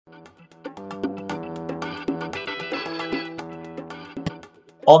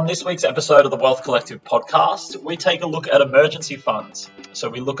On this week's episode of the Wealth Collective podcast, we take a look at emergency funds. So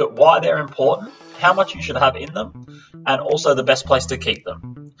we look at why they're important, how much you should have in them, and also the best place to keep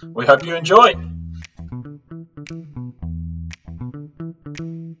them. We hope you enjoy.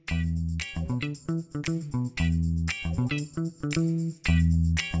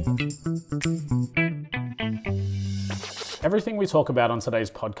 Everything we talk about on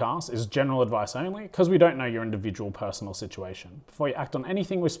today's podcast is general advice only because we don't know your individual personal situation. Before you act on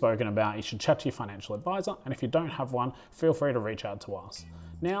anything we've spoken about, you should chat to your financial advisor, and if you don't have one, feel free to reach out to us.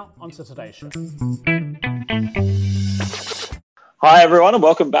 Now, on to today's show. Hi everyone, and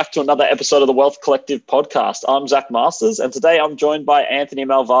welcome back to another episode of the Wealth Collective podcast. I'm Zach Masters, and today I'm joined by Anthony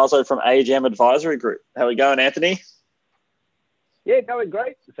Malvaso from AGM Advisory Group. How are we going, Anthony? Yeah, going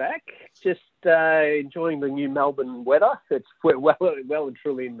great, Zach. Just enjoying the new Melbourne weather. We're well and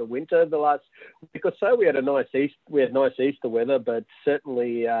truly in the winter the last week or so. We had nice Easter weather, but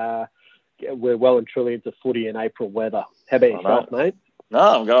certainly we're well and truly into footy and April weather. How about yourself, mate? No,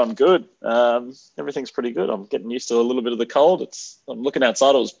 I'm going good. Everything's pretty good. I'm getting used to a little bit of the cold. I'm looking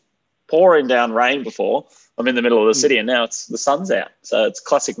outside. It was pouring down rain before. I'm in the middle of the city, and now the sun's out. So it's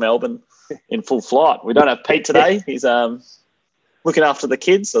classic Melbourne in full flight. We don't have Pete today. He's looking after the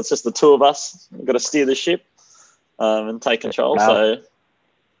kids, so it's just the two of us. We've got to steer the ship and take control. Wow. So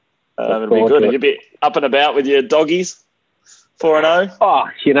it'll be good. You'll be up and about with your doggies, 4-0. Oh,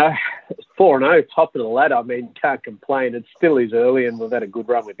 4-0, top of the ladder. I mean, can't complain. It still is early, and we've had a good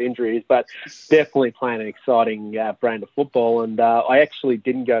run with injuries, but definitely playing an exciting brand of football. And I actually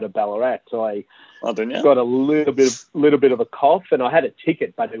didn't go to Ballarat. I got a little bit of a cough, and I had a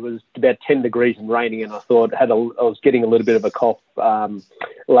ticket, but it was about 10 degrees and raining, and I thought I was getting a little bit of a cough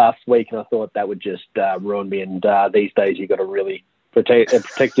last week, and I thought that would just ruin me. And these days you got to really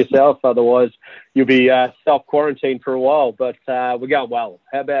protect yourself, otherwise you'll be self-quarantined for a while. But we're going well.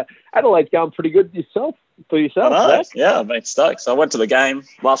 How about Adelaide's going pretty good for yourself? Zach? Yeah, I've been stoked. So I went to the game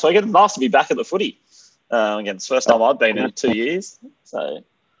last weekend. Nice to be back at the footy. Again, it's the first time I've been in 2 years. So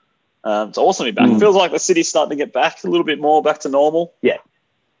it's awesome to be back. It feels like the city's starting to get back a little bit more back to normal. Yeah.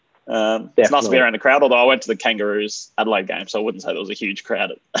 It's nice to be around the crowd, although I went to the Kangaroos Adelaide game, so I wouldn't say there was a huge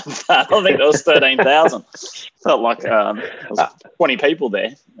crowd. I think there was 13,000. Felt like there was 20 people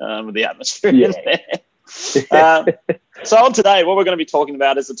there with the atmosphere in there. So on today, what we're going to be talking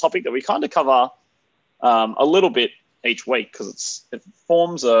about is a topic that we kind of cover a little bit each week because it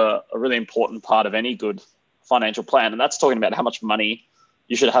forms a really important part of any good financial plan, and that's talking about how much money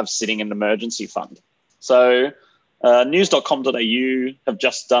you should have sitting in an emergency fund. So news.com.au have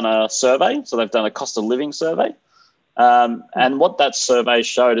just done a survey. So they've done a cost of living survey. And what that survey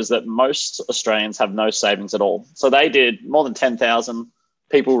showed is that most Australians have no savings at all. So they did more than 10,000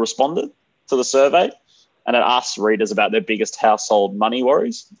 people responded to the survey, and it asked readers about their biggest household money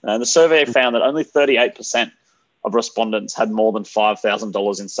worries. And the survey found that only 38% of respondents had more than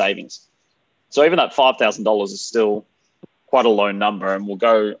 $5,000 in savings. So even that $5,000 is still quite a low number, and we'll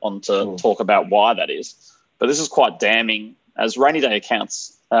go on to talk about why that is. But this is quite damning, as rainy day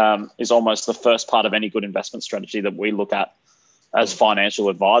accounts is almost the first part of any good investment strategy that we look at as financial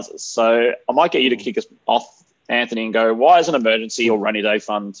advisors. So I might get you to kick us off, Anthony, and go, why is an emergency or rainy day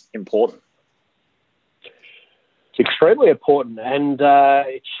fund important? It's extremely important, and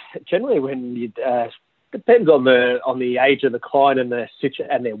generally when you depends on the age of the client and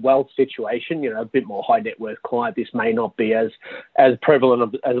their wealth situation. A bit more high net worth client, this may not be as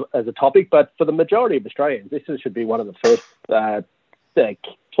prevalent as a topic, but for the majority of Australians, this should be one of the first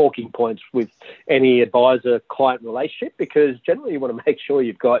talking points with any advisor-client relationship, because generally you want to make sure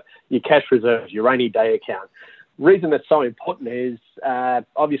you've got your cash reserves, your rainy day account. Reason that's so important is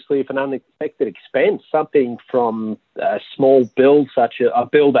obviously if an unexpected expense, something from a small bill, such a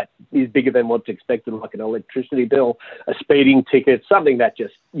bill that is bigger than what's expected, like an electricity bill, a speeding ticket, something that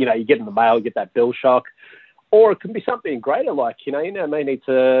just, you get in the mail, you get that bill shock. Or it can be something greater, like, you may need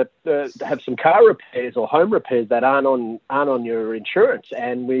to have some car repairs or home repairs that aren't on your insurance.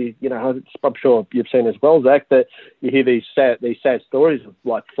 And I'm sure you've seen as well, Zach, that you hear these sad stories of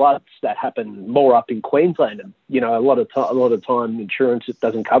like floods that happen more up in Queensland, and a lot of time insurance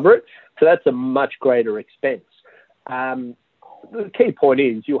doesn't cover it. So that's a much greater expense. The key point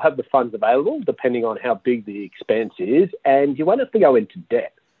is you'll have the funds available depending on how big the expense is, and you won't have to go into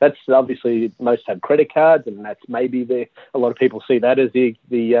debt. That's obviously, most have credit cards, and that's maybe a lot of people see that as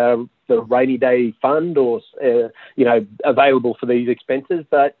the rainy day fund or available for these expenses.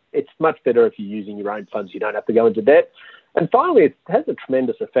 But it's much better if you're using your own funds. You don't have to go into debt. And finally, it has a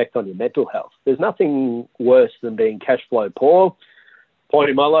tremendous effect on your mental health. There's nothing worse than being cash flow poor. point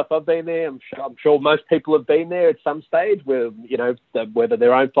in my life I've been there. I'm sure most people have been there at some stage, where whether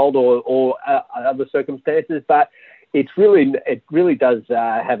their own fault or other circumstances. But it really does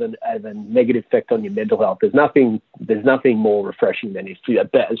have a negative effect on your mental health. There's nothing more refreshing than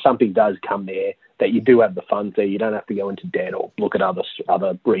if something does come there that you do have the funds there. You don't have to go into debt or look at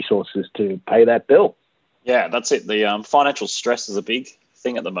other resources to pay that bill. Yeah, that's it. The financial stress is a big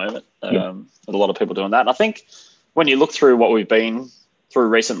thing at the moment. With a lot of people doing that. And I think when you look through what we've been through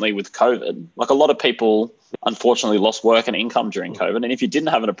recently with COVID, like a lot of people unfortunately lost work and income during COVID. And if you didn't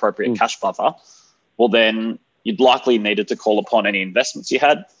have an appropriate cash buffer, well, then you'd likely needed to call upon any investments you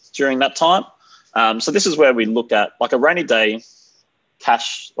had during that time. So this is where we look at like a rainy day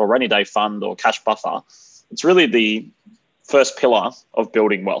cash or rainy day fund or cash buffer. It's really the first pillar of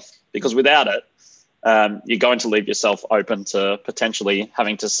building wealth, because without it, you're going to leave yourself open to potentially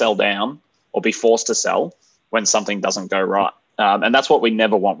having to sell down or be forced to sell when something doesn't go right. And that's what we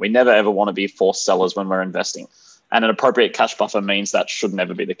never want. We never, ever want to be forced sellers when we're investing. And an appropriate cash buffer means that should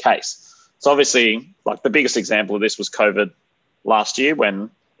never be the case. So obviously, like the biggest example of this was COVID last year, when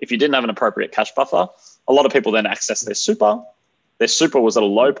if you didn't have an appropriate cash buffer, a lot of people then accessed their super. Their super was at a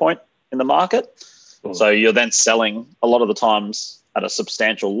low point in the market. So you're then selling a lot of the times at a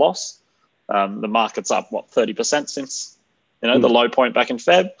substantial loss. The market's up, 30% since, the low point back in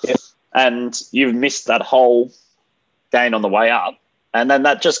Feb. Yep. And you've missed that whole gain on the way up. And then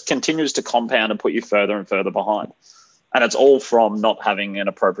that just continues to compound and put you further and further behind. And it's all from not having an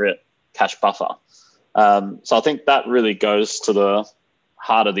appropriate cash buffer. So I think that really goes to the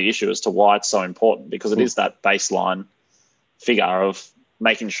heart of the issue as to why it's so important, because it is that baseline figure of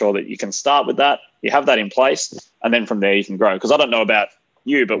making sure that you can start with that, you have that in place, and then from there you can grow. Because I don't know about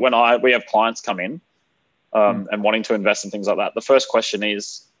you, but when we have clients come in and wanting to invest in things like that, the first question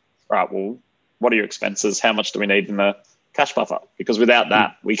is, right, well, what are your expenses? How much do we need in the cash buffer? Because without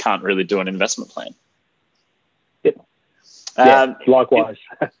that, we can't really do an investment plan. Yep. Likewise.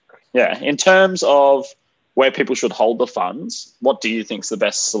 In terms of where people should hold the funds, what do you think is the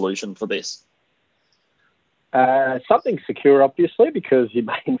best solution for this? Something secure, obviously, because you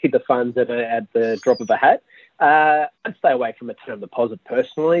may need the funds at the drop of a hat. I'd stay away from a term deposit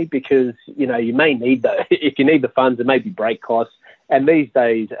personally, because you may need if you need the funds, it may be break costs. And these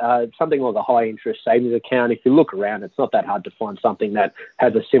days, something like a high interest savings account, if you look around, it's not that hard to find something that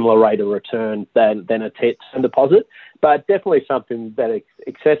has a similar rate of return than a term deposit. But definitely something that is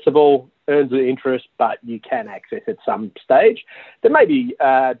accessible, earns the interest, but you can access at some stage. There may be,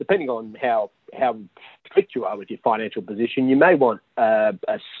 depending on how strict you are with your financial position, you may want an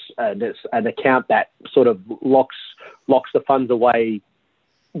account that sort of locks the funds away,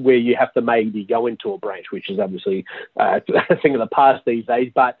 where you have to maybe go into a branch, which is obviously a thing of the past these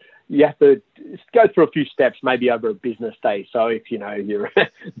days. But you have to go through a few steps, maybe over a business day. So if you're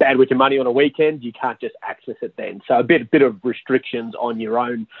bad with your money on a weekend, you can't just access it then. So a bit of restrictions on your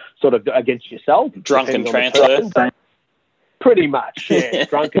own, sort of against yourself. Drunken transfer. Pretty much, yeah.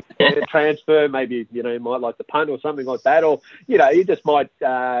 Drunken transfer. Maybe you might like the punt or something like that, or you just might,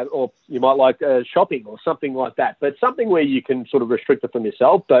 or you might like shopping or something like that. But something where you can sort of restrict it from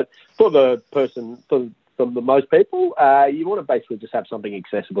yourself. But for the person, for the most people, you want to basically just have something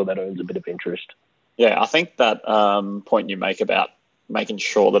accessible that earns a bit of interest. Yeah, I think that point you make about making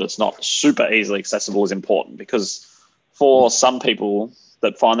sure that it's not super easily accessible is important, because for some people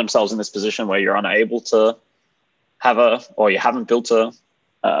that find themselves in this position where you're unable to or you haven't built a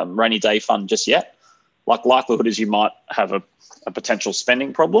rainy day fund just yet, like likelihood is you might have a potential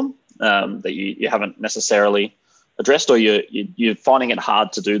spending problem that you haven't necessarily addressed, or you're finding it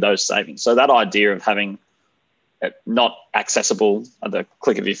hard to do those savings. So that idea of having it not accessible at the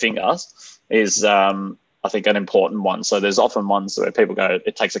click of your fingers is, I think, an important one. So there's often ones where people go,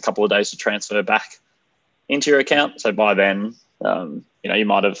 it takes a couple of days to transfer back into your account. So by then, you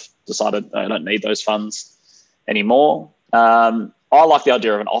might have decided, I don't need those funds anymore. I like the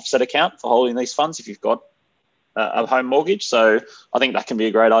idea of an offset account for holding these funds if you've got a home mortgage. So I think that can be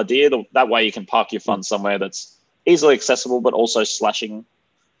a great idea. That way you can park your funds somewhere that's easily accessible, but also slashing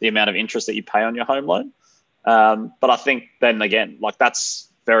the amount of interest that you pay on your home loan. But I think then again, like that's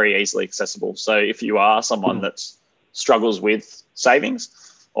very easily accessible. So if you are someone that struggles with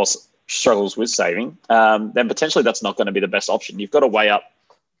savings or struggles with saving, then potentially that's not going to be the best option. You've got to weigh up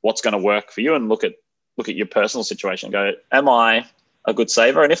what's going to work for you and look at your personal situation and go, am I a good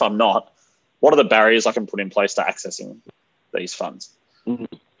saver? And if I'm not, what are the barriers I can put in place to accessing these funds?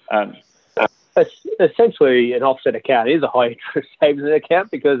 Essentially, an offset account is a high interest savings account,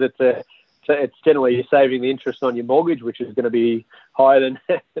 because it's it's generally you're saving the interest on your mortgage, which is going to be higher than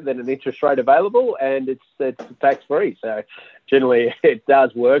than an interest rate available, and it's tax free. So generally it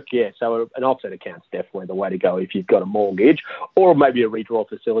does work. Yeah. So an offset account's definitely the way to go if you've got a mortgage or maybe a redraw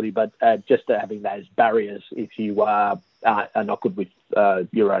facility, but just having those barriers if you are not good with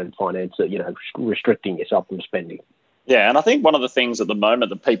your own finance, restricting yourself from spending. Yeah, and I think one of the things at the moment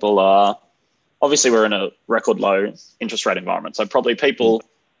that people are, obviously we're in a record low interest rate environment, so probably people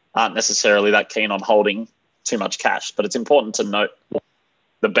aren't necessarily that keen on holding too much cash, but it's important to note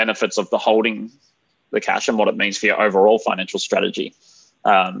the benefits of the holding the cash and what it means for your overall financial strategy,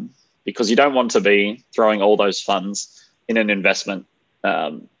 because you don't want to be throwing all those funds in an investment.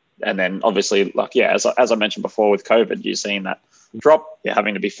 And then obviously, as I mentioned before with COVID, you're seeing that drop, you're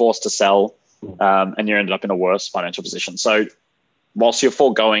having to be forced to sell, and you ended up in a worse financial position. So whilst you're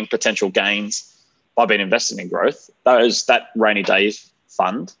foregoing potential gains by being invested in growth, that rainy day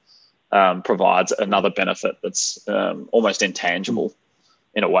fund provides another benefit that's almost intangible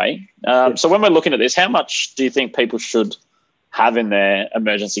in a way. So when we're looking at this, how much do you think people should have in their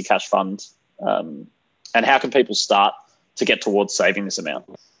emergency cash fund, and how can people start to get towards saving this amount?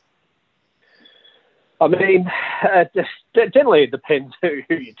 I mean, generally it depends who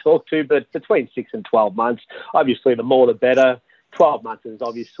you talk to, but between 6 and 12 months, obviously the more the better. 12 months is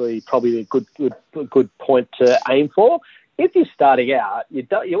obviously probably a good point to aim for. If you're starting out, you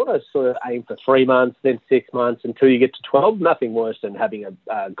want to sort of aim for 3 months, then 6 months until you get to 12. Nothing worse than having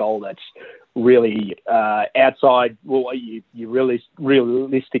a goal that's really outside what you really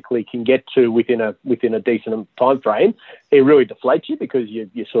realistically can get to within a decent time frame. It really deflates you because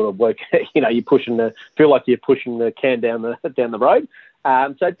you sort of work, you're feel like you're pushing the can down the road.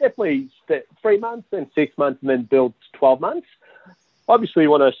 So definitely 3 months, then 6 months, and then build to 12 months. Obviously, you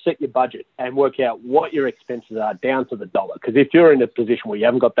want to set your budget and work out what your expenses are down to the dollar. Because if you're in a position where you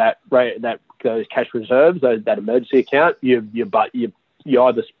haven't got those cash reserves, that emergency account, you're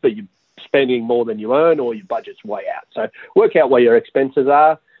either spending more than you earn or your budget's way out. So work out where your expenses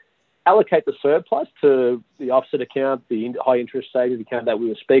are. Allocate the surplus to the offset account, the high interest savings account that we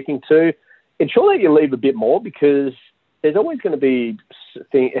were speaking to. Ensure that you leave a bit more because there's always going to be,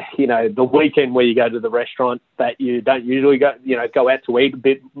 the weekend where you go to the restaurant that you don't usually go out to eat a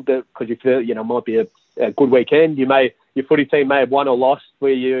bit because you feel, it might be a good weekend. Your footy team may have won or lost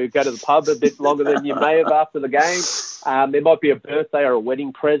where you go to the pub a bit longer than you may have after the game. There might be a birthday or a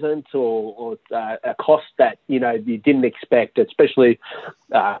wedding present or a cost that, you didn't expect, especially,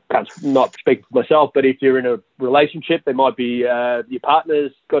 not speaking for myself, but if you're in a relationship, there might be your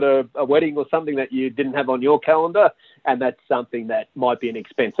partner's got a wedding or something that you didn't have on your calendar, and that's something that might be an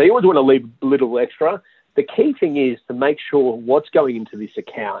expense. So you always want to leave a little extra. The key thing is to make sure what's going into this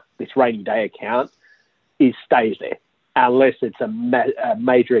account, this rainy day account, stays there. Unless it's a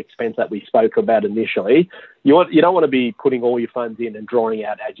major expense that we spoke about initially. You don't want to be putting all your funds in and drawing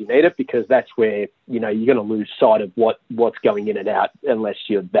out as you need it, because that's where, you're going to lose sight of what's going in and out unless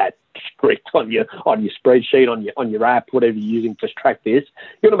you're that strict on your spreadsheet, on your app, whatever you're using to track this.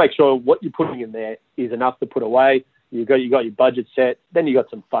 You want to make sure what you're putting in there is enough to put away. You got your budget set, then you got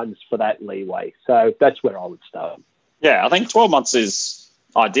some funds for that leeway. So that's where I would start. Yeah, I think 12 months is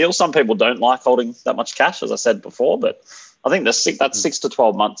ideal. Some people don't like holding that much cash, as I said before, but I think that 6 to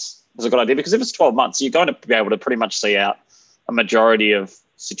 12 months is a good idea, because if it's 12 months, you're going to be able to pretty much see out a majority of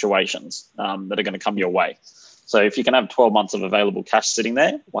situations that are going to come your way. So if you can have 12 months of available cash sitting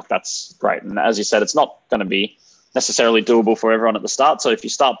there, that's great. And as you said, it's not going to be necessarily doable for everyone at the start. So if you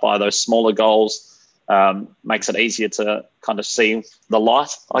start by those smaller goals, makes it easier to kind of see the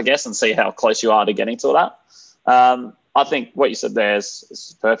light, I guess, and see how close you are to getting to that. I think what you said there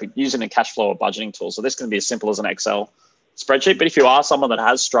is perfect, using a cash flow or budgeting tool. So this can be as simple as an Excel spreadsheet. But if you are someone that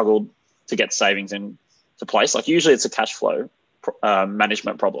has struggled to get savings into place, usually it's a cash flow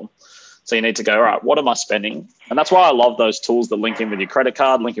management problem. So you need to go, all right, what am I spending? And that's why I love those tools that link in with your credit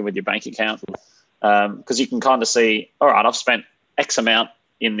card, link in with your bank account, because you can kind of see, all right, I've spent X amount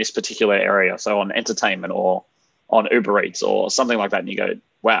in this particular area. So on entertainment or on Uber Eats or something like that. And you go,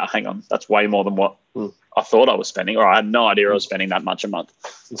 wow, hang on, that's way more than what I thought I was spending, or I had no idea I was spending that much a month.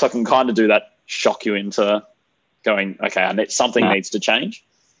 So I can kind of do that, shock you into going, okay, something needs to change.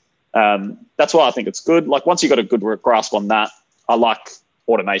 That's why I think it's good. Once you've got a good grasp on that, I like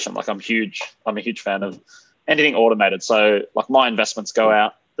automation. I'm a huge fan of anything automated. So my investments go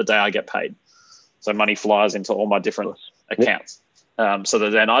out the day I get paid. So money flies into all my different accounts. So that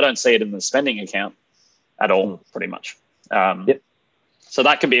then I don't see it in the spending account at all, pretty much. So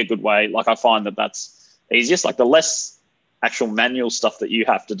that can be a good way. I find that's easiest. The less actual manual stuff that you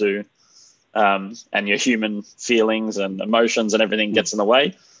have to do, and your human feelings and emotions and everything gets in the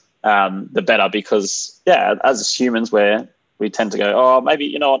way, the better, because as humans, we tend to go, oh, maybe,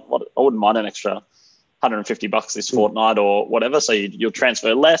 you know what, I wouldn't mind an extra $150 this fortnight or whatever. So you'll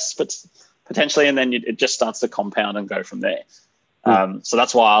transfer less, but potentially, and then it just starts to compound and go from there. So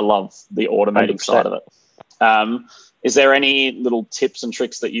that's why I love the automating 100%. Side of it. Is there any little tips and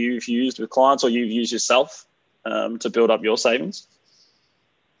tricks that you've used with clients or you've used yourself to build up your savings?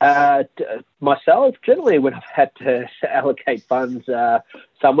 Myself, generally, when I've had to allocate funds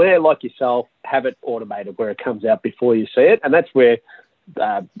somewhere, like yourself, have it automated where it comes out before you see it. And that's where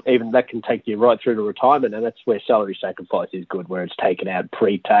even that can take you right through to retirement. And that's where salary sacrifice is good, where it's taken out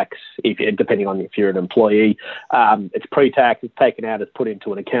pre-tax, depending on if you're an employee. It's pre-tax, it's taken out, it's put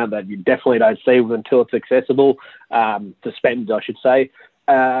into an account that you definitely don't see until it's accessible to spend, I should say.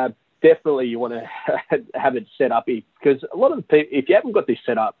 Definitely you want to have it set up, because a lot of the people, if you haven't got this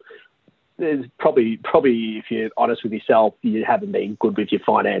set up, there's probably if you're honest with yourself, you haven't been good with your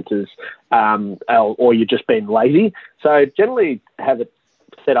finances, or you've just been lazy. So generally have it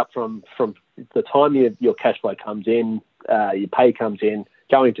set up from the time your cash flow comes in, your pay comes in,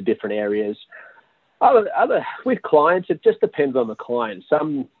 going to different areas. Other with clients, it just depends on the client.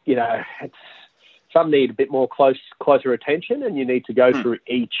 Some, some need a bit more closer attention, and you need to go through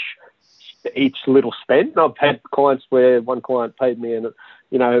each little spend. I've had clients where one client paid me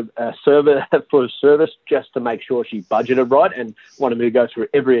a server for a service just to make sure she budgeted right and wanted me to go through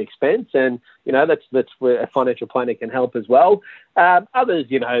every expense. And, that's where a financial planner can help as well.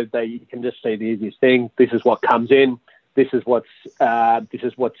 Others, you can just see the easiest thing. This is what comes in. This is what's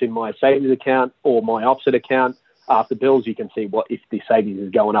in my savings account or my offset account. After bills, you can see what if the savings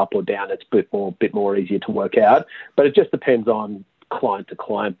is going up or down. It's a bit more easier to work out. But it just depends on client to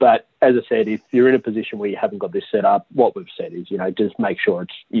client. But as I said, if you're in a position where you haven't got this set up, what we've said is, just make sure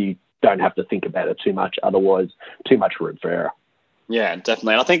you don't have to think about it too much. Otherwise, too much room for error. Yeah,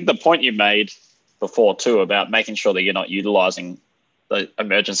 definitely. And I think the point you made before too about making sure that you're not utilizing the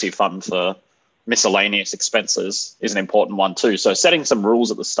emergency fund for miscellaneous expenses is an important one too. So setting some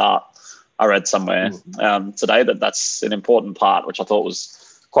rules at the start. I read somewhere today that's an important part, which I thought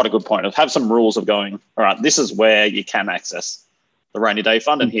was quite a good point. Of have some rules of going, all right, this is where you can access the rainy day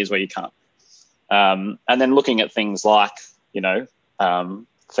fund, and here's where you can't. And then looking at things like,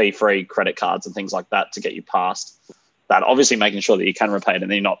 fee-free credit cards and things like that to get you past that. Obviously, making sure that you can repay it, and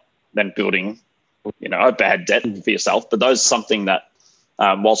then you're not then building, a bad debt for yourself. But those are something that,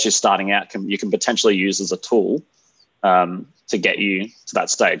 whilst you're starting out, you can potentially use as a tool to get you to that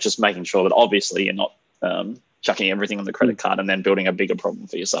stage. Just making sure that obviously you're not chucking everything on the credit card and then building a bigger problem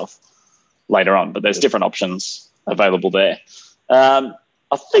for yourself later on. But there's different options available there.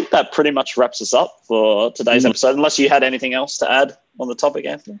 I think that pretty much wraps us up for today's episode, unless you had anything else to add on the topic,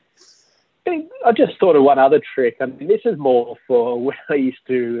 Anthony. I just thought of one other trick. I mean, this is more for when I used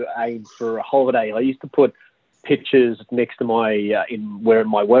to aim for a holiday. I used to put pictures next to my in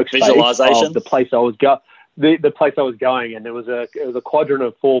my workspace visualization of the place I was the place I was going, and it was a quadrant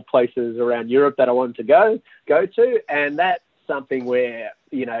of 4 places around Europe that I wanted to go to, and that's something where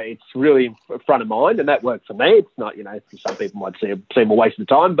it's really in front of mind, and that worked for me. It's not, some people might seem a waste of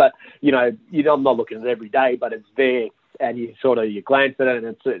time, but I'm not looking at it every day, but it's there, and you glance at it,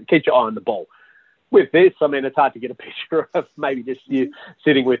 and it keeps your eye on the ball. With this, I mean, it's hard to get a picture of maybe just you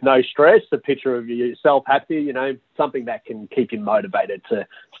sitting with no stress, a picture of yourself happy, something that can keep you motivated to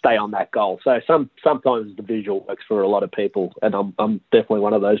stay on that goal. So sometimes the visual works for a lot of people, and I'm definitely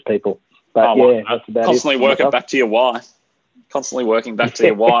one of those people. But that's about constantly working back to your why. Constantly working back to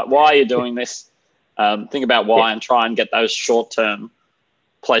your why. Why are you doing this? Think about why and try and get those short-term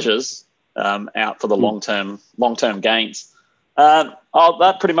pleasures out for the long-term gains.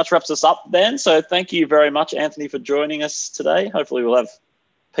 That pretty much wraps us up then. So thank you very much, Anthony, for joining us today. Hopefully we'll have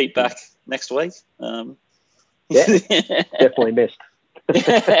Pete back next week. Definitely missed.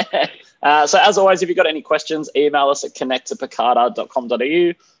 So as always, if you've got any questions, email us at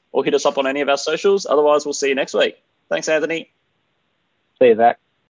connect@picarda.com.au or hit us up on any of our socials. Otherwise, we'll see you next week. Thanks, Anthony. See you, Zach.